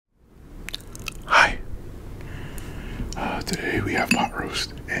Today we have pot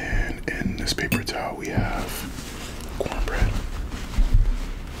roast, and in this paper towel we have cornbread.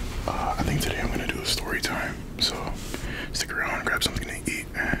 I think today I'm gonna do a story time, so stick around, grab something to eat,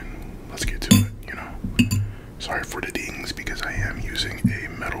 and let's get to it, you know. Sorry for the dings because I am using a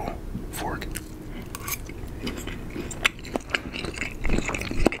metal fork.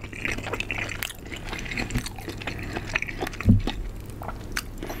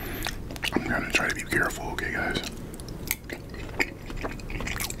 I'm gonna try to be careful, okay guys?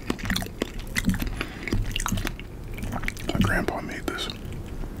 My grandpa made this.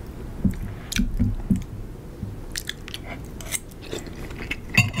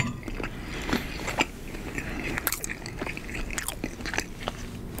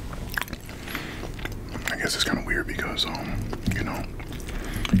 I guess it's kind of weird because, you know,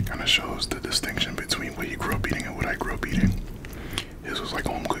 kind of shows the distinction between what he grew up eating and what I grew up eating. His was like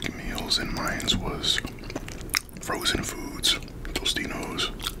home cooking meals, and mine's was frozen foods,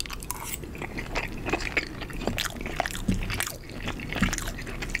 Tostinos.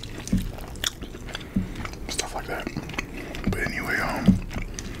 Stuff like that. But anyway,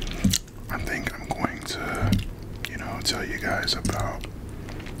 I think I'm going to, you know, tell you guys about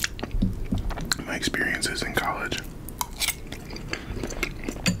my experiences in college.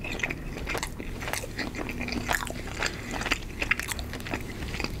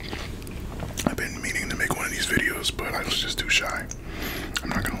 I've been meaning to make one of these videos, but I was just too shy. I'm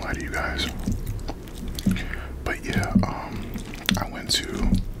not gonna lie to you guys. But yeah, I went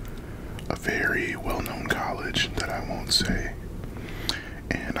to a very well-known college that I won't say,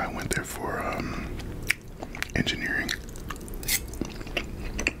 and I went there for engineering.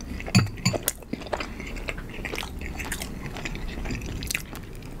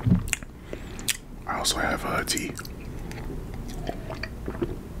 I also have a tea.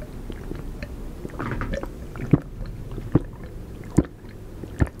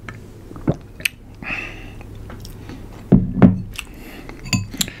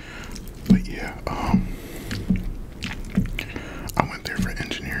 But yeah, I went there for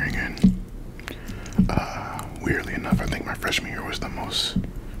engineering, and weirdly enough, I think my freshman year was the most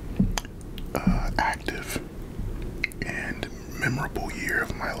active and memorable year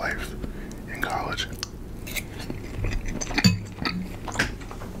of my life in college.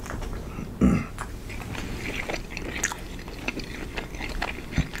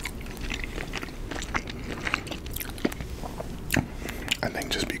 I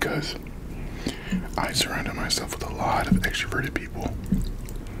think just because I surrounded myself with a lot of extroverted people.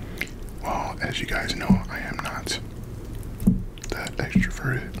 Well, as you guys know, I am not that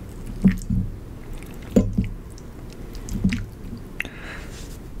extroverted.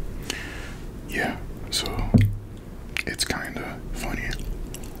 Yeah, so it's kind of funny.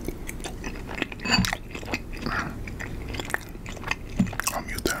 I'll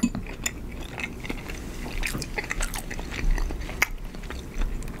mute that.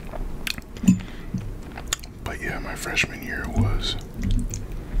 But yeah, my freshman year was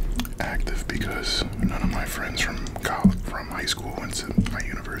active because none of my friends from college, from high school, went to my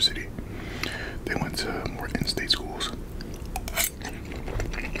university. They went to more in-state schools.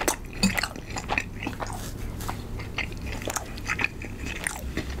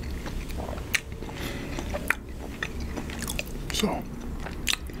 So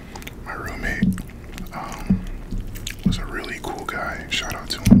my roommate was a really cool guy. Shout out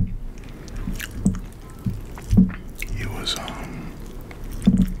to him. He was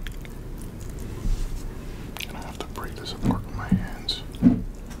gonna have to break this apart with my hands.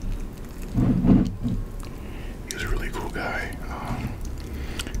 He was a really cool guy.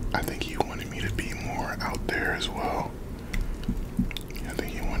 I think he wanted me to be more out there as well. I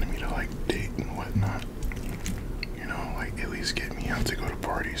think he wanted me to like date and whatnot. You know, like at least get me out to go to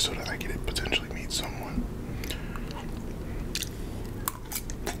parties so that I could potentially meet someone.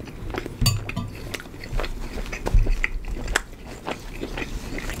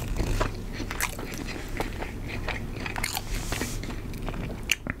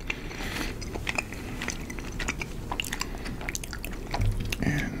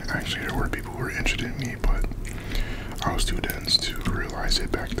 And actually there were people who were interested in me, but I was too dense to realize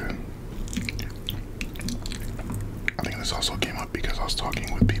it back then. I think this also came up because I was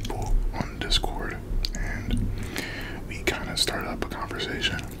talking with people on Discord, and we kind of started up a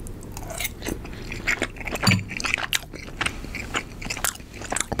conversation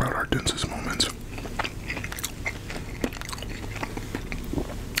about our densest moments.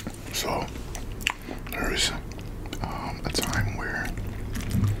 So there's a time where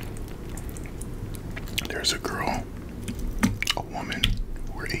there's a girl, a woman,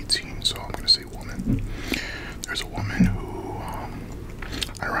 we're 18, so I'm gonna say woman. There's a woman who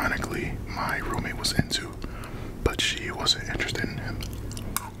was into, but she wasn't interested in him.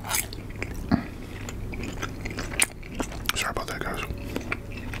 Sorry about that, guys.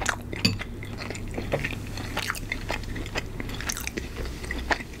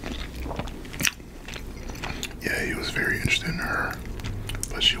 Yeah, he was very interested in her,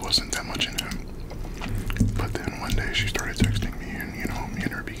 but she wasn't that much in him. But then one day she started texting me, and you know, me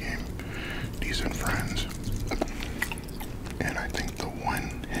and her became decent friends. And I think the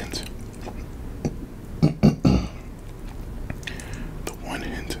one hint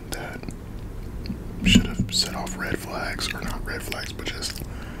that should have set off red flags, or not red flags, but just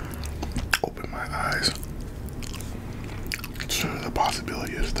opened my eyes to the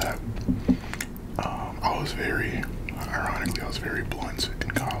possibility is that I was very blunt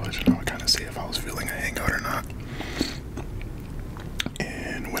in college, and I would kind of say if I was feeling a hangout or not.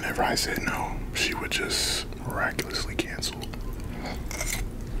 And whenever I said no, she would just miraculously cancel.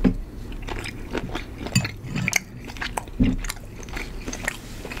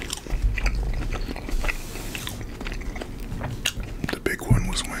 The big one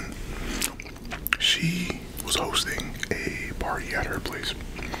was when she was hosting a party at her place,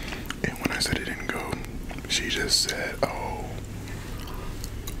 and when I said I didn't go, she just said, "Oh,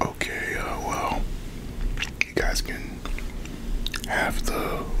 okay, well, you guys can have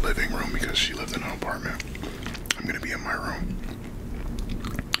the living room," because she lived in an apartment. I'm gonna be in my room.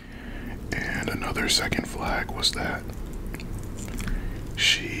 And another second flag was that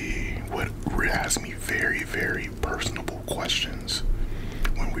she would ask me very, very personable questions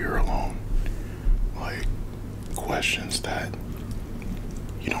when we were alone. Like, questions that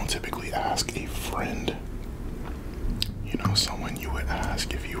you don't typically ask a friend. You know, someone you would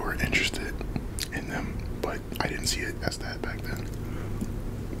ask if you were interested in them, but I didn't see it as that back then.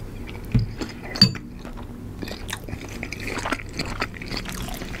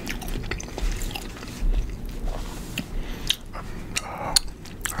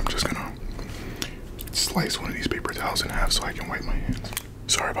 I'm just gonna slice one of these paper towels in half so I can wipe my hands.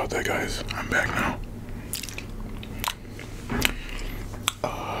 Sorry about that, guys. I'm back now.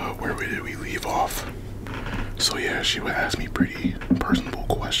 Where did we leave off? So yeah, she would ask me pretty personable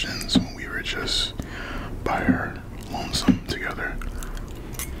questions when we were just by our lonesome together.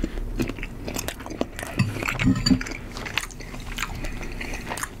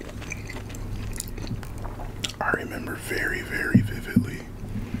 I remember very, very vividly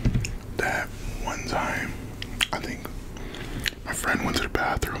that one time, I think my friend went to the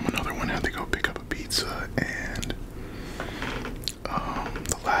bathroom, another one had to go pick up a pizza, and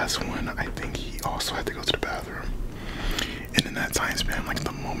the last one, I think he also had to go to the bathroom. And in that time span, like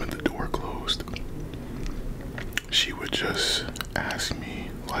the moment the door closed, she would just ask me,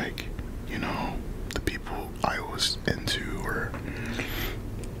 like, you know, the people I was into, or,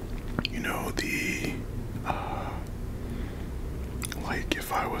 you know, like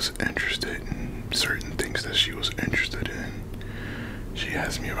if I was interested in certain things that she was interested in. She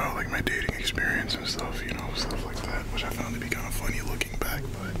asked me about like my dating experience and stuff, you know, stuff like that, which I found to be kind of funny looking back.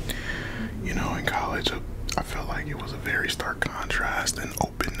 But, you know, in college, I felt like it was a very stark contrast and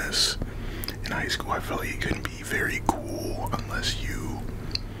openness. In high school, I felt like you couldn't be very cool unless you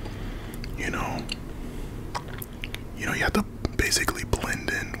had to basically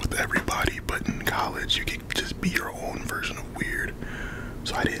blend in with everybody. But in college, you could just be your own version of weird.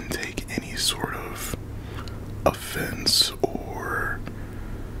 So I didn't take any sort of offense or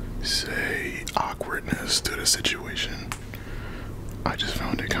say awkwardness to the situation. I just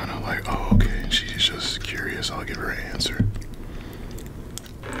found it kind of like, oh, okay, she's just curious, I'll give her an answer.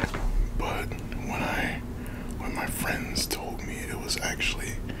 But when my friends told me it was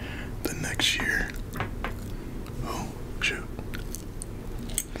actually the next year, oh shoot,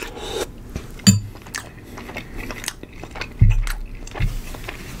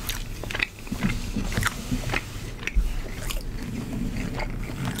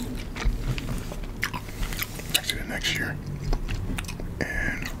 next year,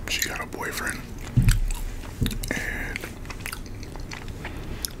 and she got a boyfriend, and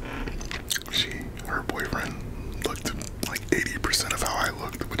her boyfriend looked like 80% of how I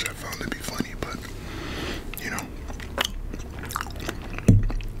looked, which I found to be funny. But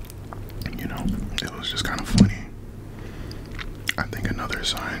it was just kind of funny. I think another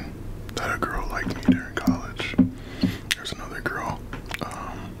sign that a girl liked me during college, there's another girl,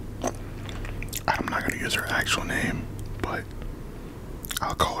 I'm not gonna use her actual name, but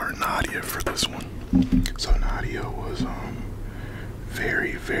I'll call her Nadia for this one. So Nadia was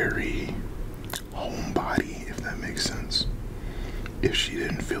very, very homebody, if that makes sense. If she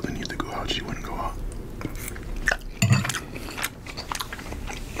didn't feel the need to go out, she wouldn't go out.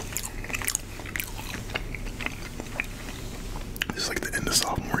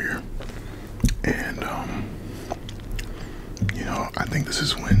 think this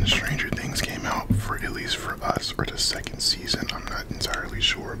is when Stranger Things came out, for at least for us, or the second season. I'm not entirely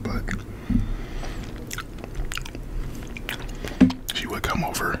sure, but she would come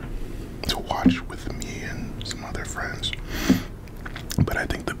over to watch with me and some other friends. But I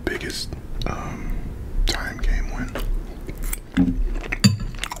think the biggest time came when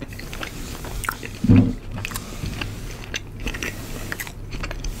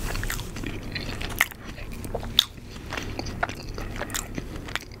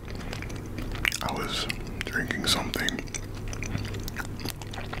I was drinking something,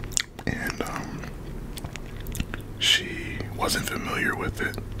 and she wasn't familiar with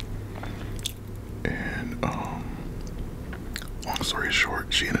it, and long story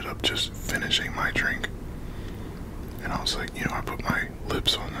short, she ended up just finishing my drink, and I was like, you know, I put my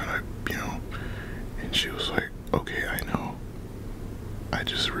lips on that, and she was like, okay, I know, I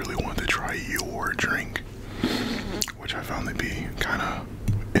just really wanted to try your drink, which I found to be kind of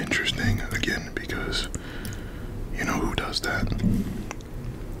interesting, again, because you know who does that.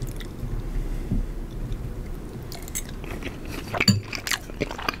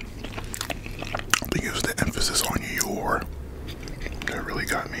 I think it was the emphasis on your that really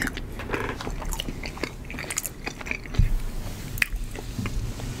got me.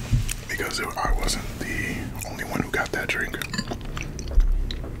 Because I wasn't the only one who got that drink.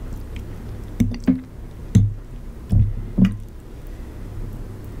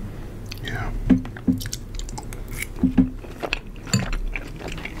 Yeah.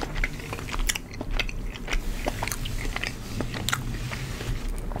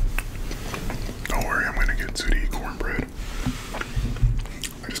 Don't worry, I'm gonna get to the cornbread.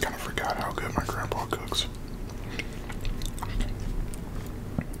 I just kind of forgot how good my grandpa cooks.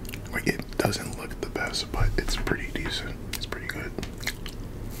 Like, it doesn't look the best, but it's pretty decent. It's pretty good.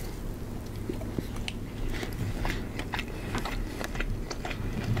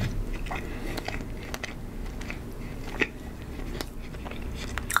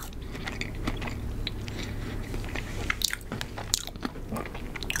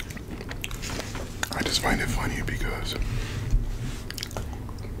 I just find it funny because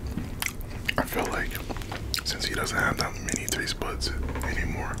I feel like since he doesn't have that many taste buds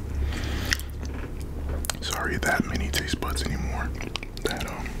anymore, that many taste buds anymore, that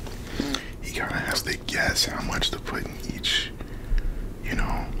he kind of has to guess how much to put in each, in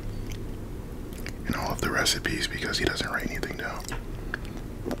all of the recipes, because he doesn't write anything down.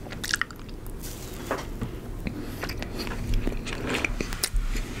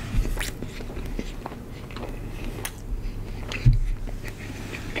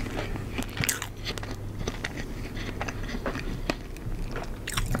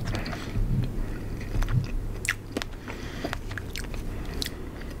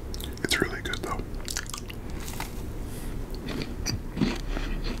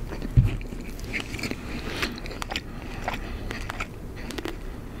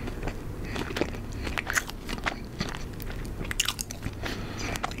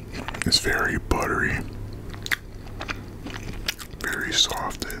 It's very buttery, very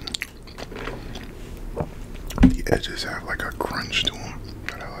soft, and the edges have like a crunch to them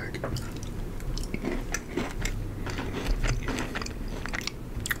that I like.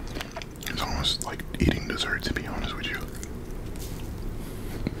 It's almost like eating dessert, to be honest with you.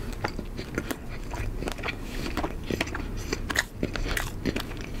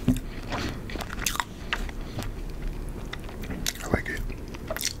 I like it.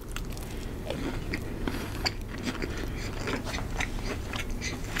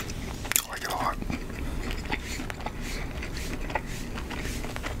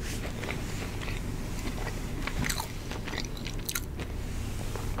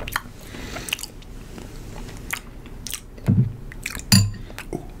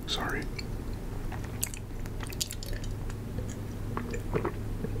 Sorry.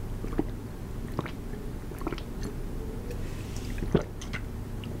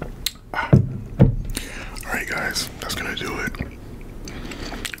 Alright guys, that's gonna do it.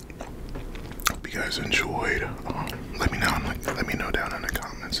 Hope you guys enjoyed. Let me know down in the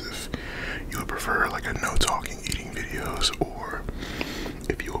comments if you would prefer like a no talking eating videos, or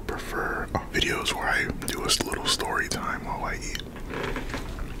if you would prefer videos where I do a little story time